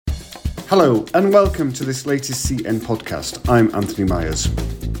Hello and welcome to this latest CN podcast. I'm Anthony Myers.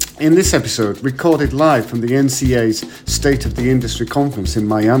 In this episode, recorded live from the NCA's State of the Industry Conference in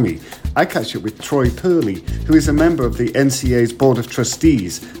Miami, I catch up with Troy Purley, who is a member of the NCA's Board of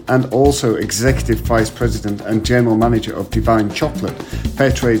Trustees and also Executive Vice President and General Manager of Divine Chocolate,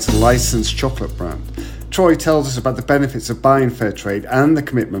 Fairtrade's licensed chocolate brand. Troy tells us about the benefits of buying Fairtrade and the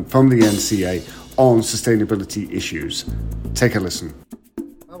commitment from the NCA on sustainability issues. Take a listen.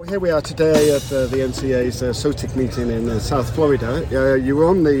 Here we are today at the NCA's SOTIC meeting in South Florida. You were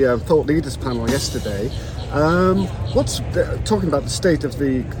on the Thought Leaders panel yesterday. Talking about the state of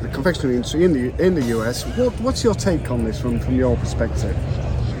the confectionery industry in the US, what's your take on this from your perspective?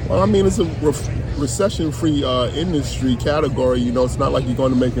 Well, I mean, it's a recession-free industry category. You know, it's not like you're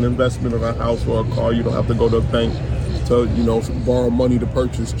going to make an investment in a house or a car. You don't have to go to a bank to, borrow money to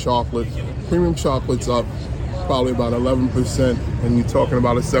purchase chocolate. Premium chocolate's up probably about 11%, and you're talking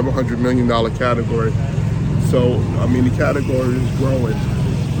about a $700 million category. So, I mean, the category is growing.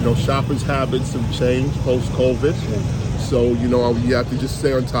 Shoppers' habits have changed post-COVID. So, you have to just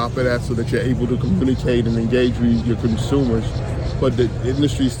stay on top of that so that you're able to communicate and engage with your consumers. But the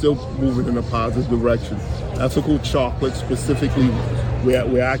industry is still moving in a positive direction. Ethical chocolate, specifically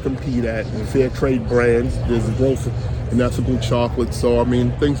where I compete at, fair trade brands, there's a growth in ethical chocolate. So, I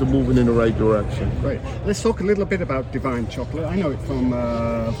mean, things are moving in the right direction. Great. Let's talk a little bit about Divine Chocolate. I know it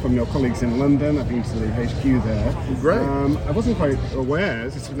from your colleagues in London. I've been to the HQ there. Great. I wasn't quite aware.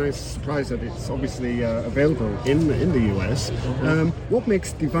 It's a nice surprise that it's obviously available in the US. Mm-hmm. What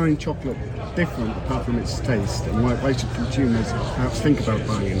makes Divine Chocolate different apart from its taste, and why should consumers perhaps think about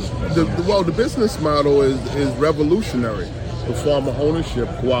buying it? The business model is revolutionary. The farmer ownership,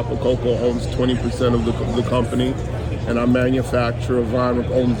 Coapa Coco owns 20% of the company, and our manufacturer, Vine,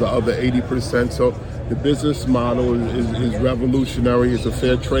 owns the other 80%. So the business model is revolutionary. It's a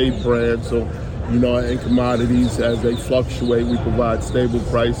fair trade brand. So, in commodities, as they fluctuate, we provide stable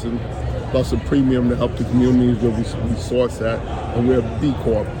pricing, plus a premium to help the communities where we source at. And we're a B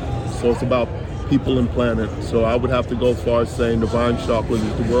Corp. So it's about people and planet. So I would have to go as far as saying Divine Chocolate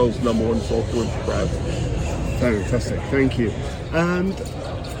is the world's #1 social enterprise. Fantastic, thank you. And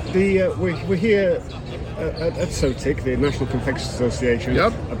we're here at SOTIC, the National Confectionery Association.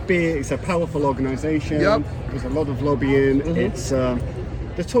 Yep. It's a powerful organisation. Yep. There's a lot of lobbying. Mm-hmm. It's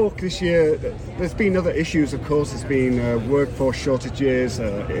the talk this year. There's been other issues, of course. There's been workforce shortages,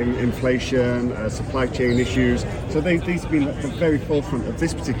 inflation, supply chain issues. So these have been at the very forefront of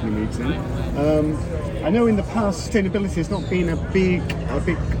this particular meeting. I know in the past sustainability has not been a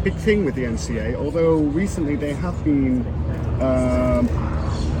big thing with the NCA, although recently they have been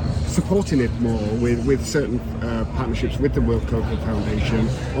supporting it more with certain partnerships with the World Cocoa Foundation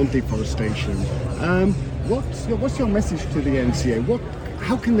on deforestation. What's your message to the NCA?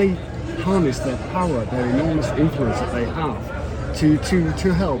 How can they harness their power, their enormous influence that they have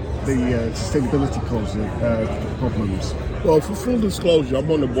to help the sustainability problems? Well, for full disclosure, I'm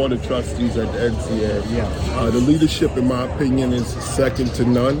on the Board of Trustees at the NCA. Yeah. The leadership, in my opinion, is second to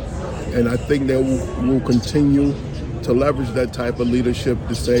none, and I think they will continue to leverage that type of leadership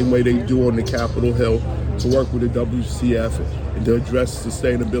the same way they do on the Capitol Hill to work with the WCF and to address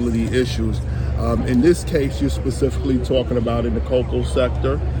sustainability issues. In this case, you're specifically talking about in the cocoa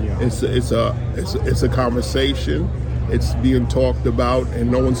sector. Yeah. It's a conversation. It's being talked about,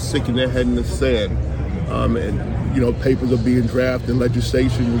 and no one's sticking their head in the sand. Papers are being drafted,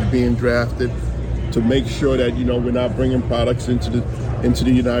 legislation is being drafted to make sure that we're not bringing products into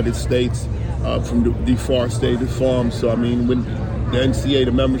the United States from the deforested farms. So I mean, when the NCA,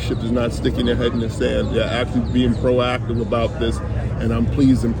 the membership, is not sticking their head in the sand, they're actually being proactive about this, and I'm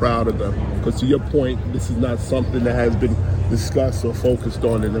pleased and proud of them. Because to your point, this is not something that has been discussed or focused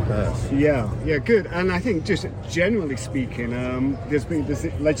on in the past. Yeah, good. And I think just generally speaking, there's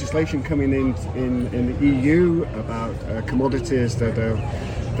legislation coming in the EU about commodities that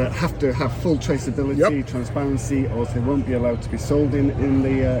have to have full traceability, Yep. transparency, or they won't be allowed to be sold in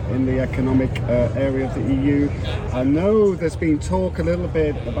the economic area of the EU. I know there's been talk a little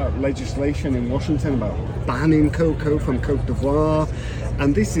bit about legislation in Washington about banning cocoa from Côte d'Ivoire.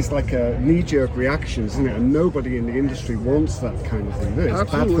 And this is like a knee-jerk reaction, isn't it? And nobody in the industry wants that kind of thing. It's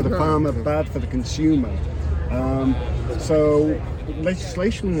Absolutely bad for the not. farmer, bad for the consumer. So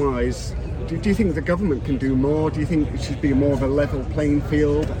legislation-wise, do you think the government can do more? Do you think it should be more of a level playing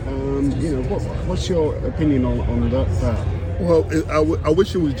field? What's your opinion on that? Well, I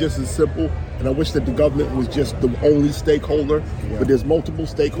wish it was just as simple, and I wish that the government was just the only stakeholder, but there's multiple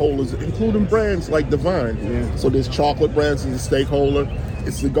stakeholders, including brands like Divine. Yeah. So there's chocolate brands as a stakeholder,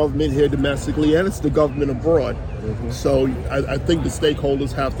 It's the government here domestically, and it's the government abroad. So I think the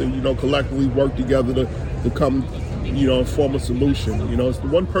stakeholders have to, collectively work together to come, form a solution.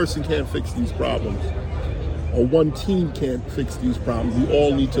 One person can't fix these problems, or one team can't fix these problems. We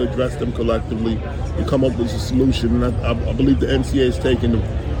all need to address them collectively and come up with a solution. And I believe the NCA is taking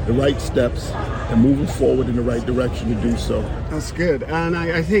the right steps and moving forward in the right direction to do so. That's good. And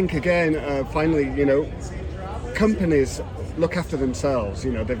I think, again, finally, companies look after themselves.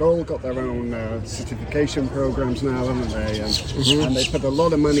 They've all got their own certification programs now, haven't they? And they put a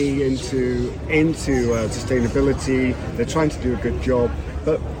lot of money into sustainability. They're trying to do a good job.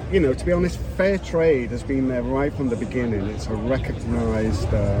 But, to be honest, fair trade has been there right from the beginning. It's a recognised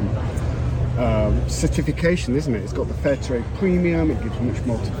certification, isn't it? It's got the fair trade premium. It gives much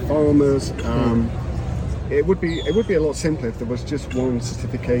more to farmers. It would be a lot simpler if there was just one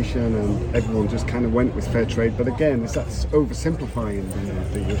certification and everyone just kind of went with fair trade. But again, that's oversimplifying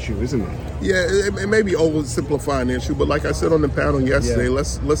the issue, isn't it? Yeah, it may be oversimplifying the issue, but like I said on the panel yesterday,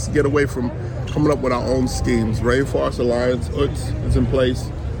 let's get away from coming up with our own schemes. Rainforest Alliance, UTZ is in place.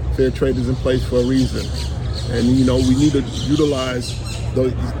 Fair trade is in place for a reason. And, we need to utilize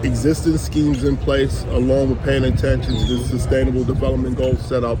the existing schemes in place, along with paying attention to the Sustainable Development Goals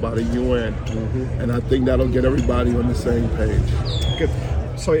set out by the UN. And I think that'll get everybody on the same page. Good.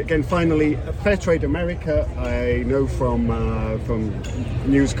 So again, finally, Fair Trade America, I know from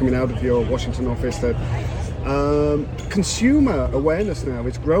news coming out of your Washington office that consumer awareness now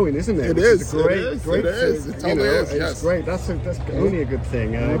is growing, isn't it? It is. It totally is. Yes. It's great. That's only a good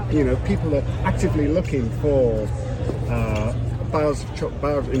thing. People are actively looking for bars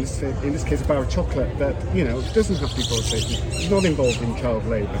of in this case, a bar of chocolate that doesn't have deforestation. It's not involved in child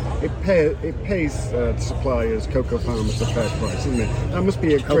labour. It pays suppliers, cocoa farmers, a fair price, isn't it? That must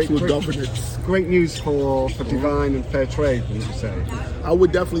be a great news for Divine and fair trade, wouldn't you say? I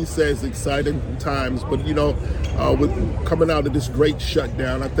would definitely say it's exciting times, but with coming out of this great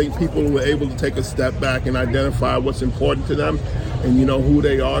shutdown, I think people were able to take a step back and identify what's important to them and who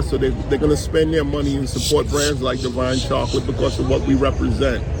they are. So they're going to spend their money and support brands like Divine Chocolate because of what we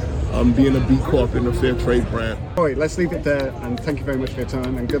represent, being a B Corp and a fair trade brand. All right, let's leave it there, and thank you very much for your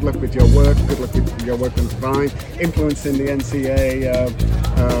time, and good luck with your work. Good luck with your work on Divine, influencing the NCA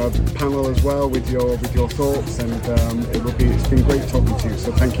panel as well with your thoughts, and it's been great talking to you.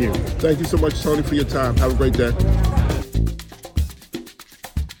 So thank you. Thank you so much, Tony, for your time. Have a great day.